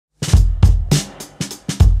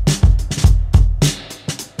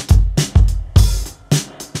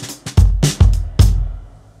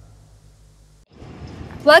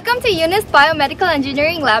Welcome to Unist Biomedical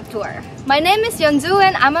Engineering Lab Tour. My name is Yeonju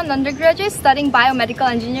and I'm an undergraduate studying biomedical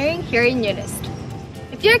engineering here in Unist.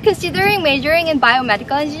 If you're considering majoring in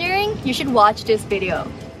biomedical engineering, you should watch this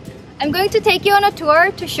video. I'm going to take you on a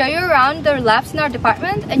tour to show you around the labs in our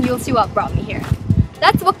department and you'll see what brought me here.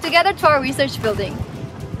 Let's walk together to our research building.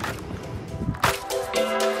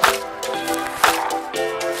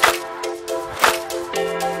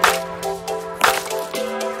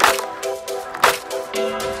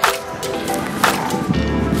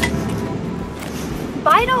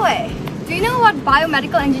 By the way, do you know what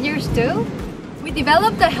biomedical engineers do? We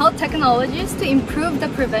develop the health technologies to improve the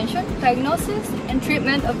prevention, diagnosis, and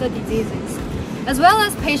treatment of the diseases, as well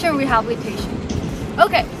as patient rehabilitation.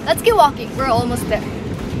 Okay, let's keep walking. We're almost there.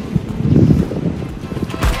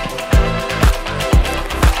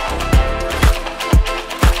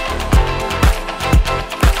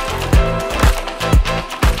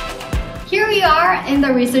 Here we are in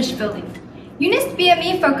the research building. Unist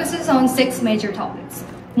BME focuses on 6 major topics.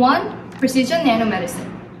 1. Precision nanomedicine.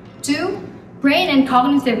 2. Brain and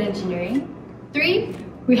cognitive engineering. 3.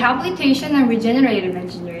 Rehabilitation and regenerative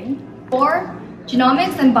engineering. 4.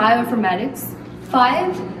 Genomics and bioinformatics.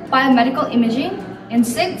 5. Biomedical imaging. And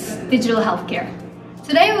 6. Digital healthcare.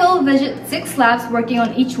 Today we'll visit 6 labs working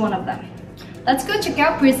on each one of them. Let's go check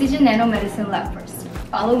out Precision Nanomedicine lab first.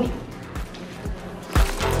 Follow me.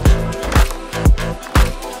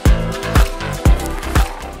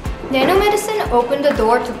 Nanomedicine opened the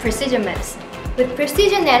door to precision medicine. With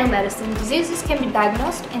precision nanomedicine, diseases can be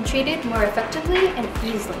diagnosed and treated more effectively and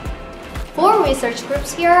easily. 4 research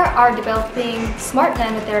groups here are developing smart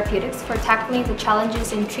nanotherapeutics for tackling the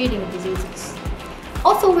challenges in treating diseases.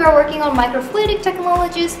 Also, we are working on microfluidic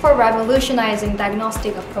technologies for revolutionizing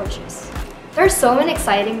diagnostic approaches. There are so many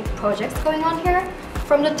exciting projects going on here.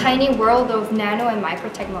 From the tiny world of nano and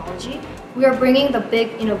microtechnology, we are bringing the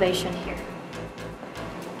big innovation here.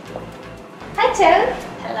 Hi Chen!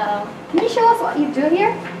 Hello. Can you show us what you do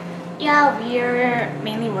here? Yeah, we're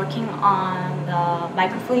mainly working on the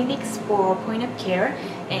microfluidics for point of care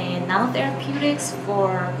and nanotherapeutics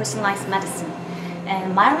for personalized medicine.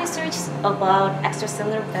 And my research is about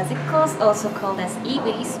extracellular vesicles, also called as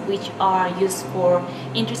EVs, which are used for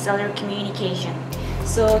intercellular communication.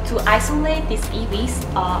 So to isolate these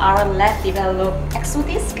EVs, our lab developed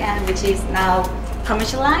ExoDisc, which is now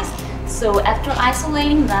commercialized. So after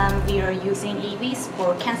isolating them, we are using EVs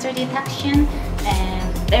for cancer detection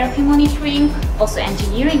and therapy monitoring, also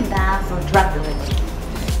engineering them for drug delivery.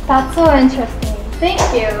 That's so interesting. Thank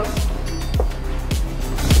you.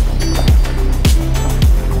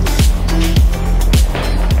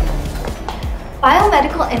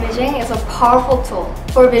 Biomedical imaging is a powerful tool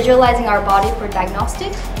for visualizing our body for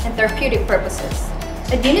diagnostic and therapeutic purposes.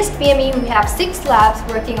 At Unist BME, we have 6 labs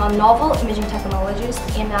working on novel imaging technologies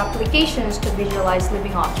and applications to visualize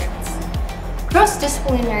living objects.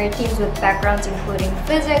 Cross-disciplinary teams with backgrounds including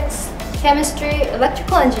physics, chemistry,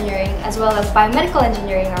 electrical engineering, as well as biomedical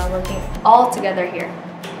engineering are working all together here.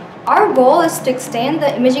 Our goal is to extend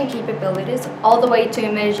the imaging capabilities all the way to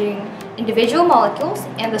imaging individual molecules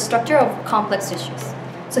and the structure of complex tissues.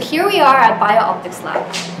 So here we are at Bio-Optics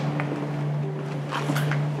Lab.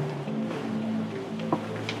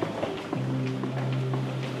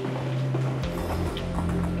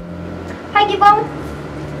 Hi Gibon!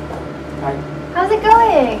 Hi. How's it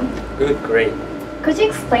going? Good, great. Could you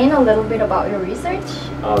explain a little bit about your research?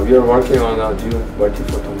 We are working on a new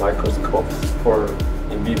multiphoton microscope for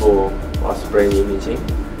in vivo mouse brain imaging.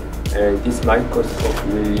 And this microscope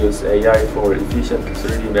will use AI for efficient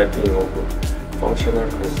 3D mapping of functional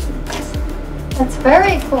connectivities. That's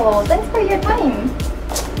very cool. Thanks for your time.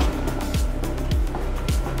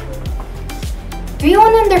 Do you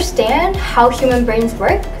want to understand how human brains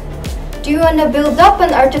work? Do you want to build up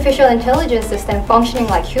an artificial intelligence system functioning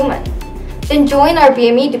like human? Then join our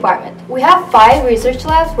BME department. We have 5 research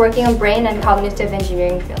labs working on brain and cognitive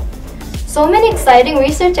engineering field. So many exciting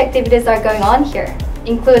research activities are going on here,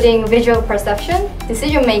 including visual perception,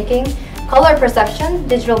 decision making, color perception,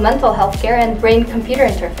 digital mental health care, and brain-computer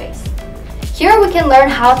interface. Here we can learn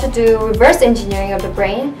how to do reverse engineering of the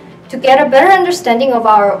brain to get a better understanding of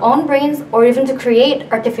our own brains or even to create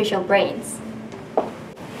artificial brains.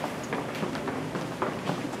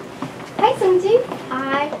 Hi Sunji.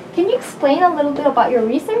 Hi. Can you explain a little bit about your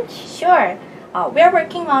research? Sure. We're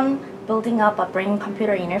working on building up a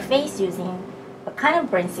brain-computer interface using a kind of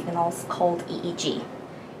brain signals called EEG.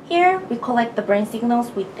 Here, we collect the brain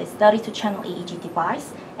signals with a 32-channel EEG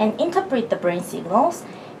device and interpret the brain signals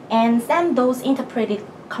and send those interpreted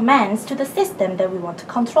commands to the system that we want to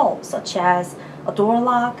control, such as a door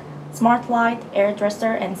lock, smart light, air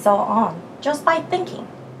dresser, and so on, just by thinking.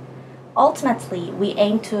 Ultimately, we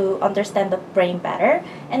aim to understand the brain better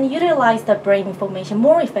and utilize the brain information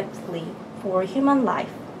more effectively for human life.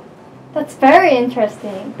 That's very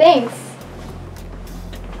interesting. Thanks.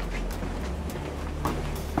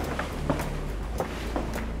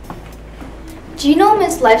 Genome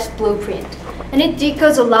is life's blueprint, and it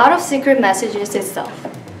decodes a lot of secret messages itself.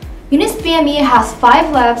 Unist BME has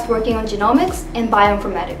 5 labs working on genomics and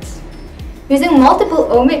bioinformatics. Using multiple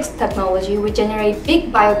omics technology, we generate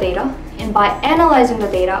big biodata, and by analyzing the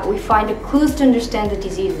data, we find the clues to understand the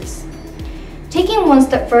diseases. Taking one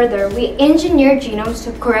step further, we engineer genomes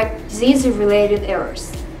to correct disease-related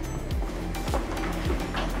errors.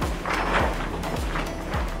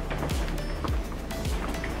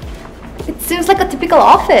 It seems like a typical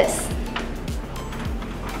office.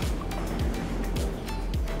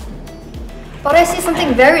 But I see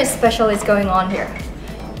something very special is going on here.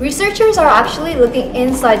 Researchers are actually looking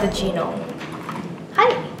inside the genome.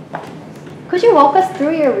 Hi! Could you walk us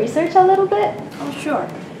through your research a little bit? Oh, sure.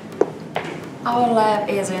 Our lab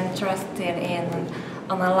is interested in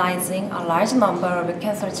analyzing a large number of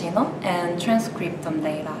cancer genome and transcriptome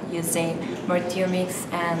data using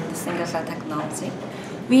multiomics and single-cell technology.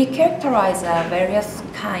 We characterize various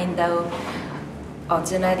kinds of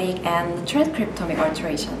genetic and transcriptomic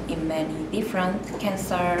alteration in many different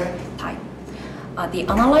cancer types. The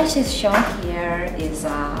analysis shown here is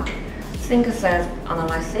a single-cell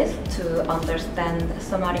analysis to understand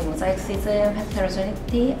somatic mosaicism,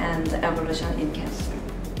 heterogeneity, and evolution in cancer.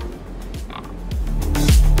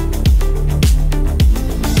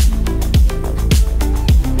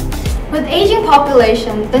 With aging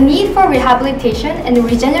population, the need for rehabilitation and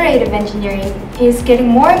regenerative engineering is getting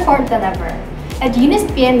more important than ever. At Unist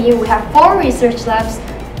BME, we have 4 research labs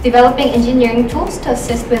developing engineering tools to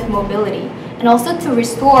assist with mobility and also to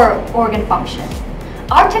restore organ function.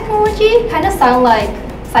 Our technology kind of sounds like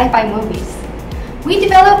sci-fi movies. We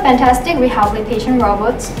develop fantastic rehabilitation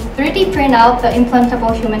robots, 3D print out the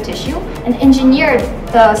implantable human tissue, and engineer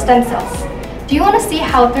the stem cells. Do you want to see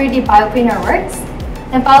how 3D bioprinter works?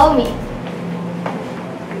 Then follow me.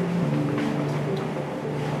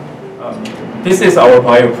 This is our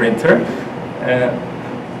bioprinter,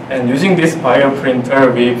 and using this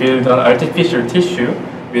bioprinter, we build an artificial tissue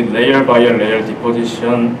with layer by layer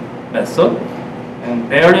deposition method, and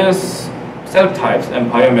various cell types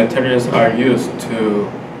and biomaterials are used to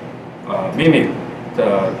mimic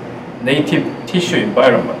the native tissue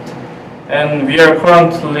environment. And we are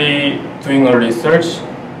currently doing a research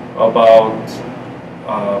about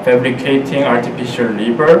fabricating artificial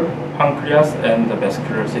liver, pancreas, and the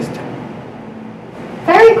vascular system.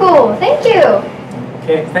 Very cool, thank you!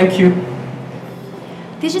 Okay, thank you.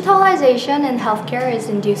 Digitalization in healthcare is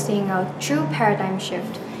inducing a true paradigm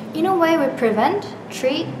shift. In a way, we prevent,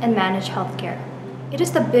 treat, and manage healthcare. It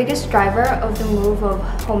is the biggest driver of the move of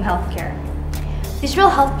home healthcare. Digital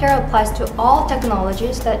healthcare applies to all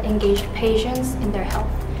technologies that engage patients in their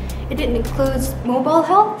health. It includes mobile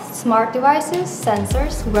health, smart devices,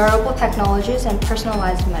 sensors, wearable technologies, and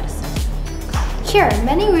personalized medicine. Here,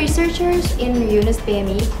 many researchers in Unist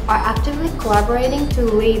BME are actively collaborating to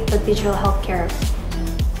lead the digital healthcare.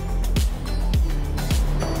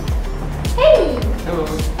 Hey! Hello.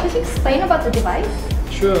 Could you explain about the device?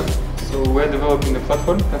 Sure. So we're developing a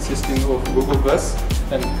platform consisting of Google Glass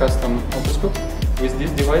and custom otoscope. With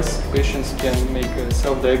this device, patients can make a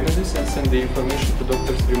self-diagnosis and send the information to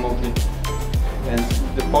doctors remotely. And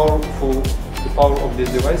the power of this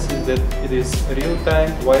device is that it is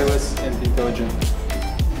real-time, wireless, and intelligent.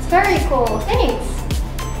 It's very cool. Thanks.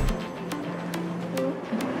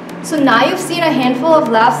 So now you've seen a handful of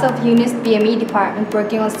labs of Unist BME department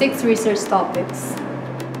working on 6 research topics.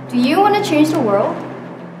 Do you want to change the world?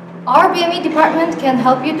 Our BME department can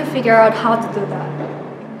help you to figure out how to do that.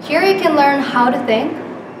 Here you can learn how to think,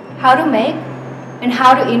 how to make, and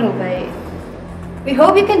how to innovate. We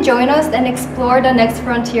hope you can join us and explore the next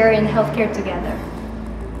frontier in healthcare together.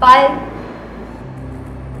 Bye!